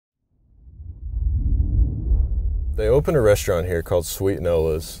They opened a restaurant here called Sweet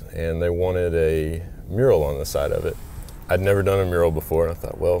Nola's, and they wanted a mural on the side of it. I'd never done a mural before, and I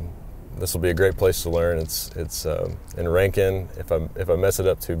thought, well, this will be a great place to learn. It's in Rankin. If I mess it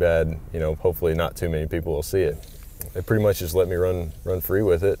up too bad, you know, hopefully not too many people will see it. They pretty much just let me run free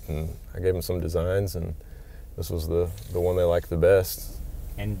with it, and I gave them some designs, and this was the one they liked the best.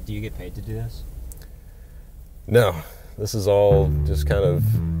 And do you get paid to do this? No, this is all just kind of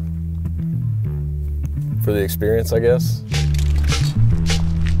for the experience, I guess.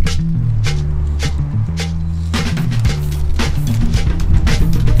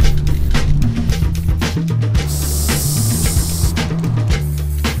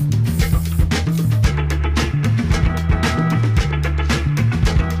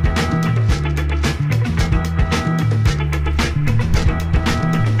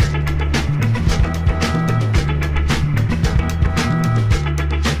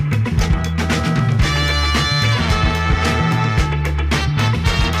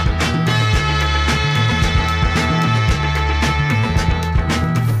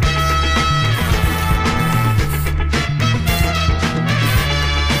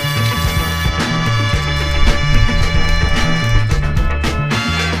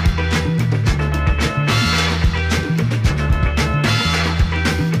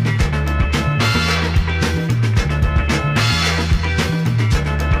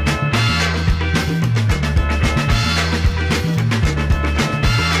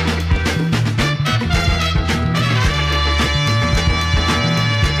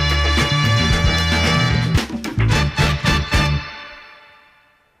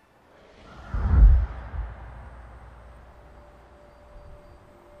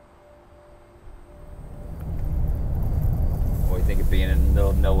 What do you think of being in the middle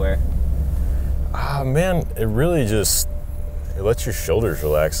of nowhere? Man, it really just, it lets your shoulders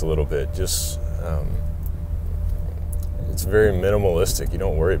relax a little bit. Just, it's very minimalistic. You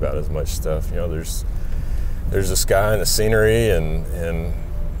don't worry about as much stuff. You know, there's the sky and the scenery, and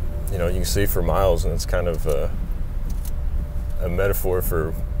you know, you can see for miles, and it's kind of a metaphor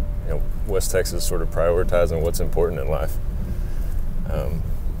for, you know, West Texas sort of prioritizing what's important in life. And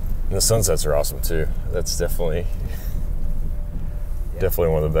the sunsets are awesome too. That's definitely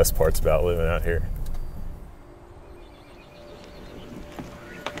one of the best parts about living out here.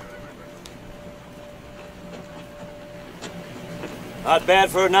 Not bad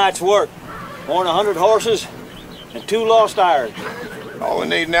for a night's work. More than 100 horses and 2 lost irons. All we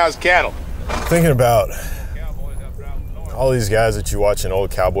need now is cattle. Thinking about all these guys that you watch in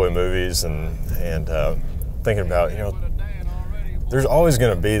old cowboy movies, and thinking about, you know, there's always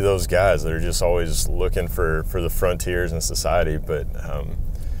going to be those guys that are just always looking for the frontiers in society. But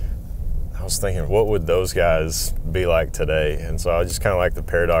I was thinking, what would those guys be like today? And so I just kind of like the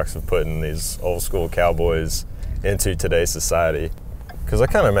paradox of putting these old school cowboys into today's society, because I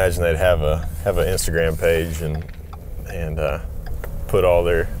kind of imagine they'd have an Instagram page and put all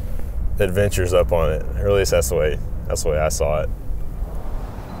their adventures up on it. Or at least that's the way I saw it.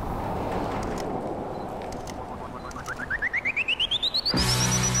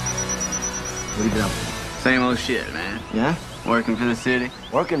 What are you doing? Same old shit, man. Yeah? Working for the city.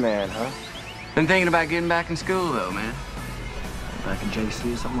 Working man, huh? Been thinking about getting back in school, though, man. Back in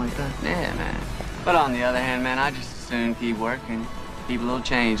JC or something like that? Yeah, man. But on the other hand, man, I just as soon keep working. Keep a little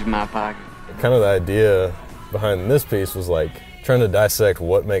change in my pocket. Kind of the idea behind this piece was like trying to dissect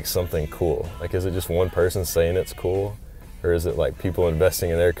what makes something cool. Like, is it just one person saying it's cool? Or is it like people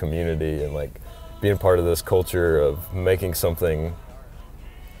investing in their community and like being part of this culture of making something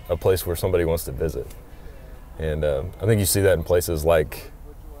a place where somebody wants to visit? And I think you see that in places like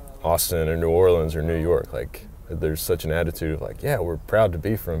Austin or New Orleans or New York. Like, there's such an attitude of like, yeah, we're proud to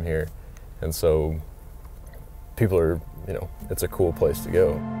be from here. And so people are, you know, it's a cool place to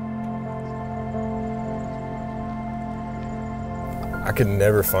go. I could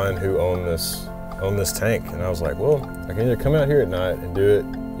never find who owned this tank. And I was like, well, I can either come out here at night and do it,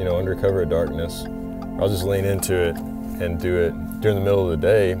 you know, under cover of darkness, or I'll just lean into it and do it during the middle of the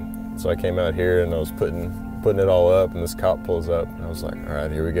day. So I came out here and I was putting it all up, and this cop pulls up, and I was like, all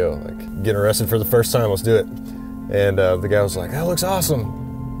right, here we go. Like, getting arrested for the first time, let's do it. And the guy was like, that looks awesome.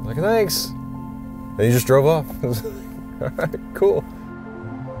 I'm like, thanks. And he just drove off. I was like, all right, cool.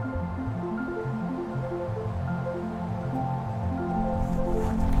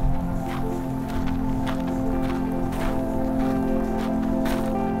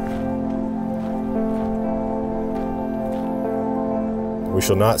 We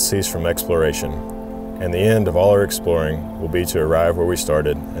shall not cease from exploration, and the end of all our exploring will be to arrive where we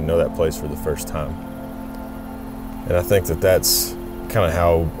started and know that place for the first time. And I think that that's kind of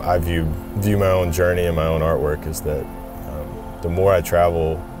how I view my own journey and my own artwork, is that the more I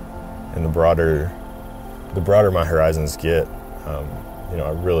travel and the broader my horizons get, you know,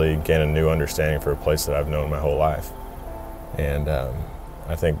 I really gain a new understanding for a place that I've known my whole life. And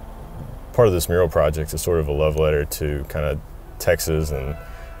I think part of this mural project is sort of a love letter to kind of Texas and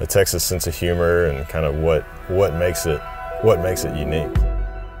the Texas sense of humor and kind of what makes it unique.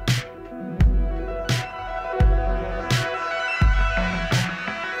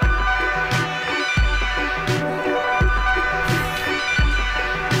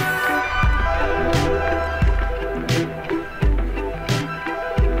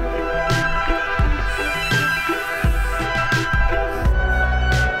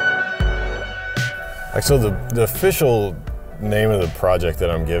 So the official name of the project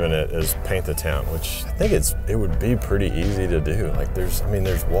that I'm giving it is Paint the Town, which I think it would be pretty easy to do. Like there's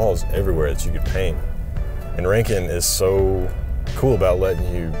walls everywhere that you could paint. And Rankin is so cool about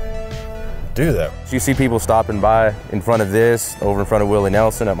letting you do that. You see people stopping by in front of this, over in front of Willie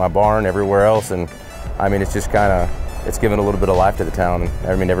Nelson, at my barn, everywhere else, and I mean, it's just it's given a little bit of life to the town.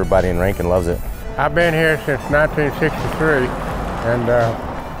 I mean, everybody in Rankin loves it. I've been here since 1963, and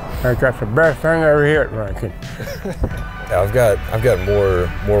I think that's the best thing ever here at Rankin. Yeah, I've got more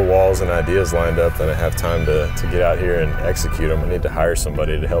walls and ideas lined up than I have time to get out here and execute them. I need to hire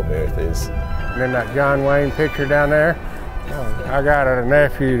somebody to help me with these. And then that John Wayne picture down there, I got a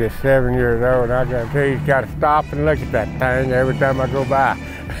nephew that's 7 years old. I got to tell you, he's got to stop and look at that thing every time I go by.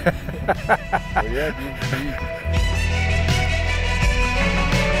 Well, yeah,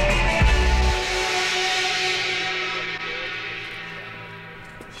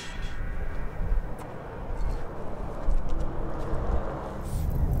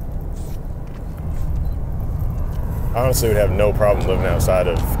 I honestly would have no problem living outside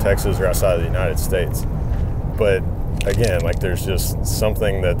of Texas or outside of the United States. But again, like there's just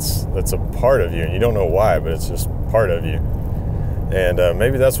something that's a part of you, and you don't know why, but it's just part of you. And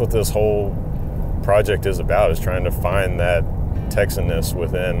maybe that's what this whole project is about, is trying to find that Texanness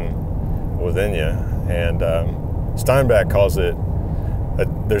within you. And Steinbeck calls it,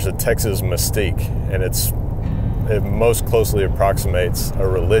 there's a Texas mystique, and it most closely approximates a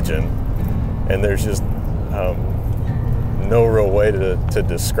religion, and there's just no real way to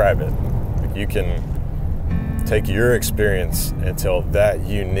describe it. You can take your experience and tell that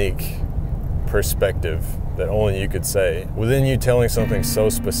unique perspective that only you could say. Within you telling something so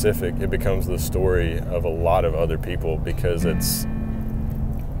specific, it becomes the story of a lot of other people, because it's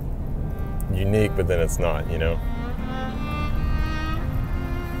unique, but then it's not, you know?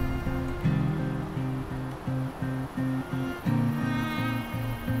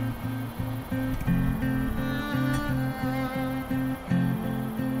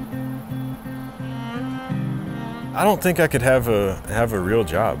 I don't think I could have a real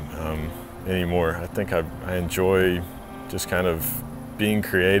job anymore. I think I enjoy just kind of being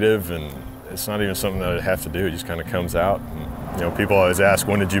creative, and it's not even something that I have to do. It just kind of comes out. And, you know, people always ask,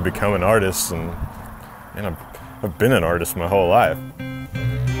 when did you become an artist? And I've been an artist my whole life.